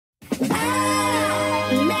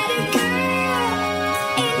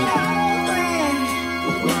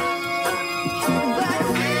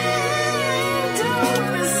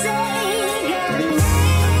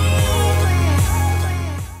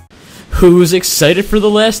Who's excited for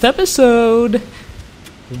the last episode?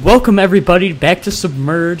 Welcome everybody back to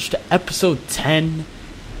Submerged, episode 10.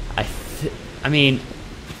 I'm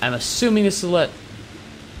assuming this is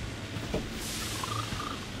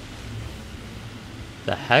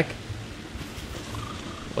the heck?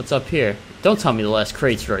 What's up here? Don't tell me the last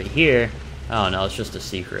crate's right here. Oh no, it's just a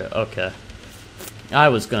secret. Okay. I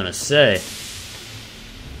was gonna say,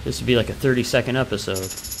 this would be like a 30-second episode.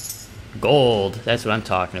 Gold, that's what I'm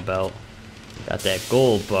talking about. Got that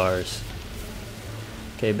gold bars.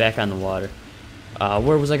 Okay, back on the water.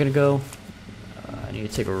 Where was I gonna go? I need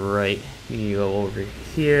to take a right. You need to go over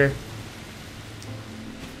here.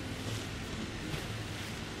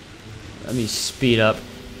 Let me speed up.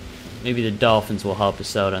 Maybe the dolphins will help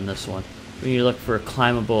us out on this one. We need to look for a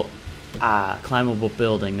climbable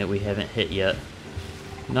building that we haven't hit yet.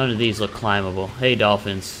 None of these look climbable. Hey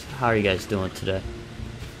dolphins, how are you guys doing today?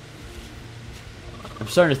 I'm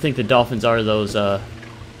starting to think the dolphins are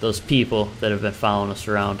those people that have been following us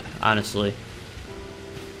around, honestly.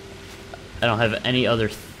 I don't have any other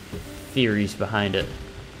theories behind it.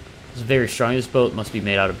 It's very strong. This boat must be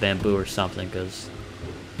made out of bamboo or something, because,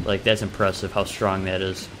 like, that's impressive how strong that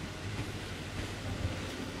is.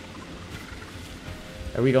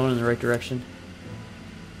 Are we going in the right direction?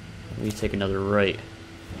 Let me take another right.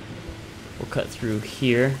 We'll cut through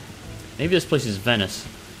here. Maybe this place is Venice.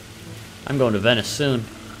 I'm going to Venice soon.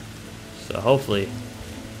 So hopefully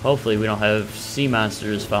we don't have sea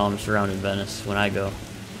monsters following us around in Venice when I go.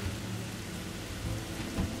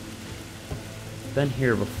 Been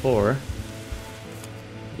here before.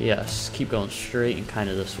 Yes, keep going straight and kind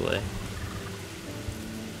of this way.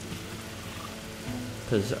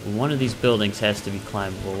 Because one of these buildings has to be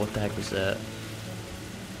climbable. What the heck was that?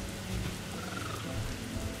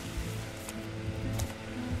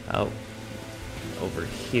 Oh. Over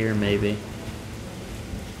here, maybe.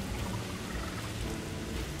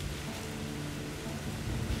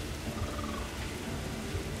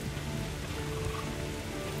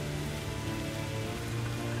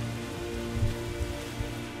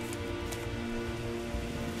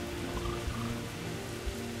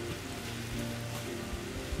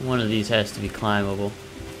 One of these has to be climbable.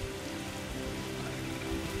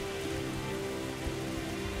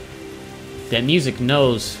 That music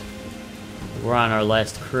knows we're on our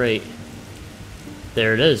last crate.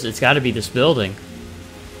 There it is. It's got to be this building.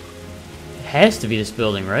 It has to be this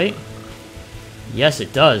building, right? Yes,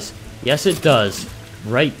 it does. Yes, it does.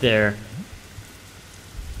 Right there.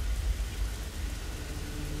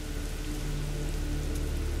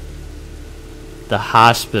 The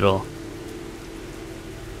hospital.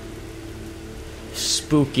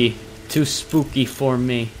 Spooky. Too spooky for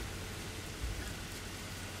me.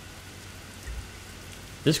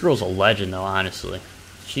 This girl's a legend, though, honestly.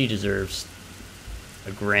 She deserves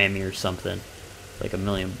a Grammy or something. Like $1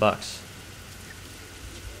 million.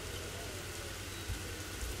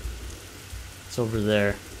 It's over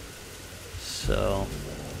there. So...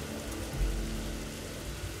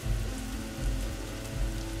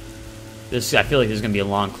 I feel like this is going to be a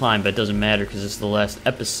long climb, but it doesn't matter because it's the last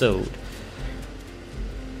episode.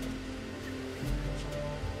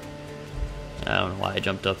 I don't know why I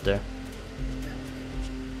jumped up there.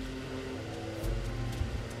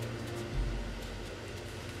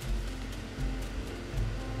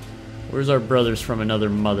 Where's our brothers from another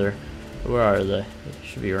mother? Where are they? They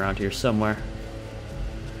should be around here somewhere.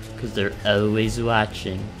 Because they're always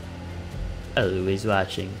watching. Always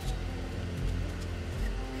watching.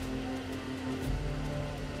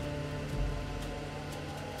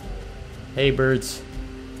 Hey, birds.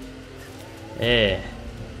 Yeah.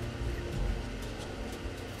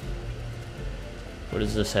 What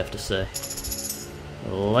does this have to say?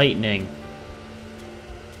 Lightning.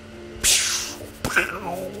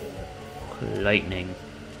 Lightning.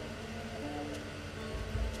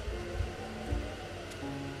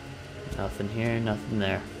 Nothing here, nothing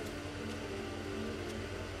there.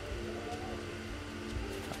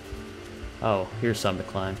 Oh, here's something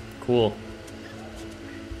to climb. Cool.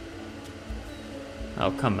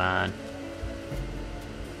 Oh, come on.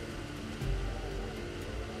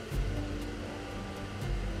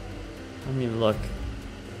 Let me look.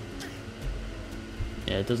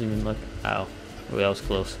 Yeah, it doesn't even look. Ow. Oh, that was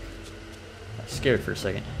close. I was scared for a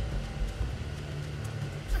second.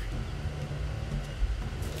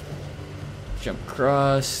 Jump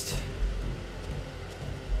across.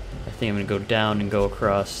 I think I'm gonna go down and go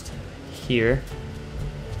across here.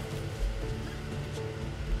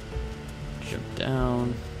 Jump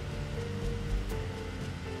down.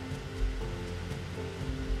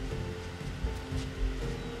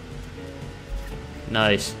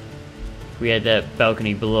 Nice. We had that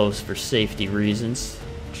balcony below us for safety reasons,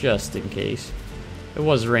 just in case. It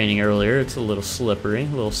was raining earlier. It's a little slippery, a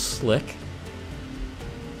little slick.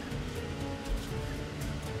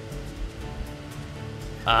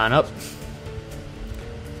 On up.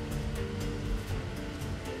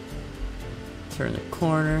 Turn the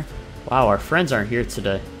corner. Wow, our friends aren't here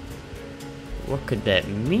today. What could that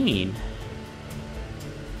mean?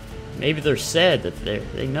 Maybe they're sad that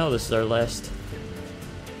they know this is our last.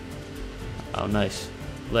 Oh, nice.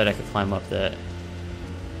 Glad I could climb up that.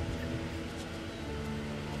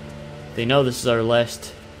 They know this is our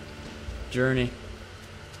last journey.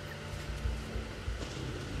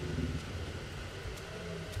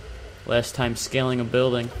 Last time scaling a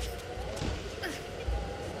building.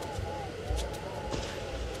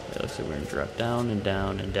 It looks like we're gonna drop down and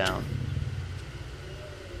down and down.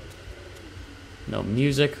 No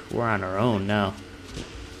music. We're on our own now.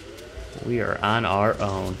 We are on our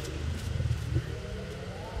own.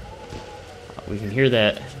 We can hear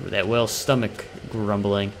that whale's stomach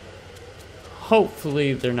grumbling.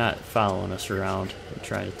 Hopefully they're not following us around and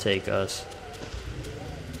trying to take us.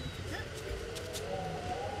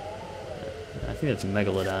 I think that's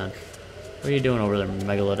Megalodon. What are you doing over there,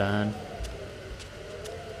 Megalodon?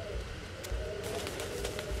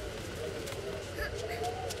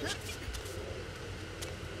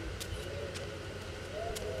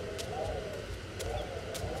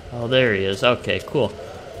 Oh, there he is. Okay, cool.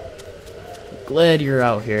 Glad you're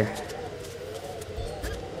out here.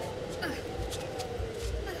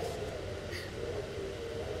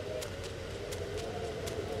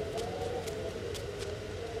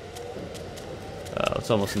 Oh, it's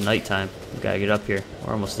almost nighttime. We gotta get up here.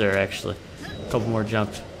 We're almost there, actually. A couple more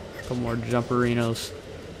jumperinos.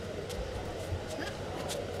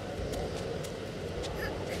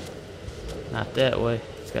 Not that way.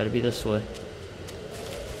 It's gotta be this way.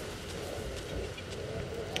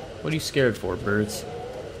 What are you scared for, birds?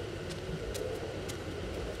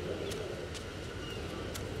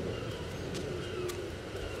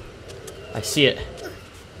 I see it.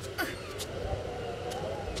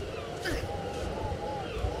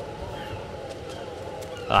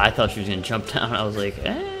 Oh, I thought she was gonna jump down. I was like,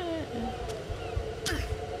 eh.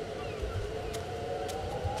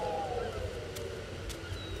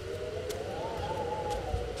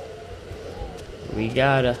 We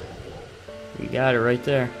got it right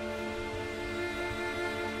there.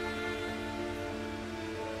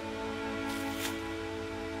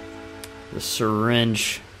 The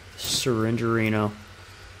syringerino.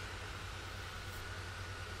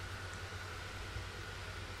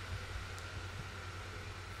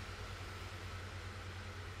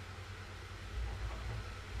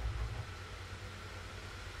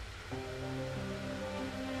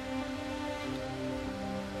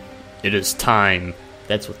 It is time.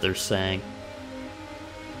 That's what they're saying.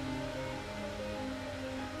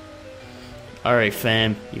 Alright,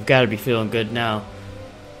 fam. You've got to be feeling good now.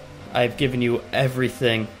 I've given you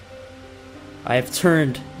everything. I have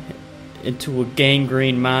turned into a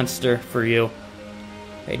gangrene monster for you.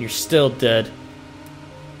 And you're still dead.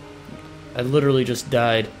 I literally just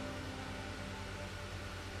died.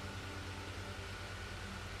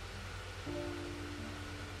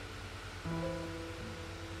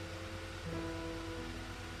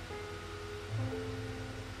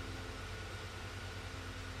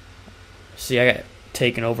 See, I got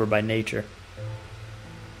taken over by nature.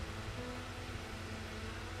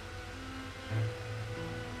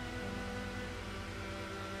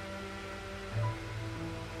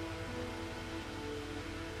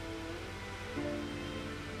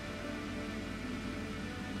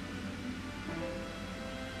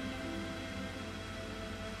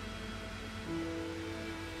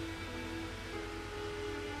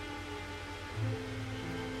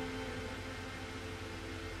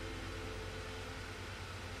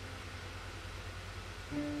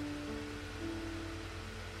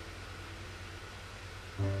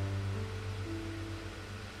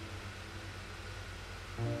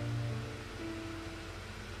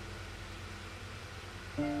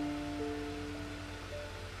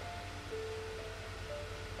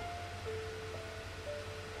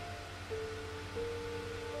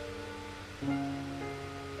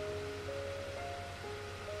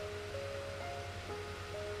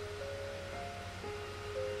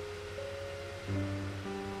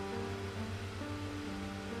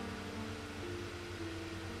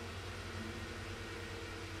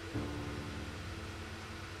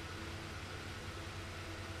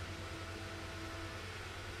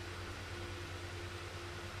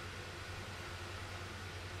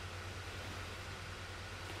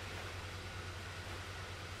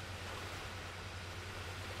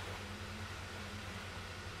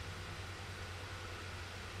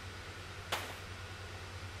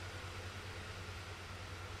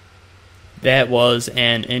 That was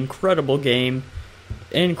an incredible game.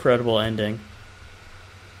 Incredible ending.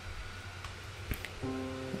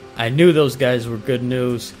 I knew those guys were good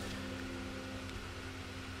news.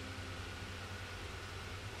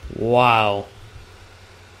 Wow.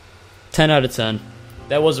 10 out of 10.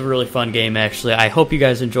 That was a really fun game, actually. I hope you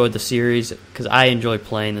guys enjoyed the series, because I enjoy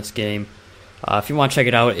playing this game. If you want to check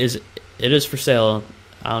it out, it is for sale.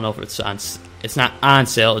 I don't know if it's not on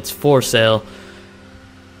sale, it's for sale.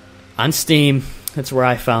 On Steam. That's where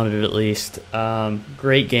I found it, at least.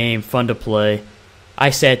 Great game, fun to play. I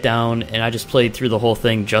sat down and I just played through the whole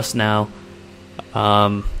thing just now.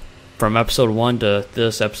 From episode 1 to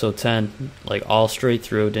this, episode 10. Like, all straight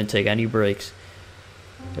through, didn't take any breaks.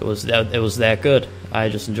 It was that good. I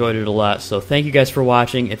just enjoyed it a lot. So thank you guys for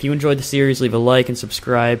watching. If you enjoyed the series, leave a like and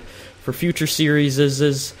subscribe for future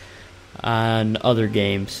series on other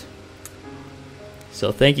games.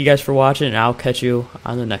 So thank you guys for watching, and I'll catch you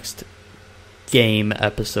on the next game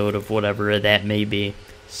episode of whatever that may be.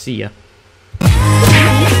 See ya.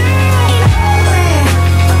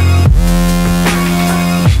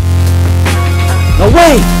 No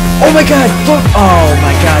way! Oh my god! Look! Oh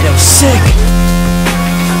my god, that was sick!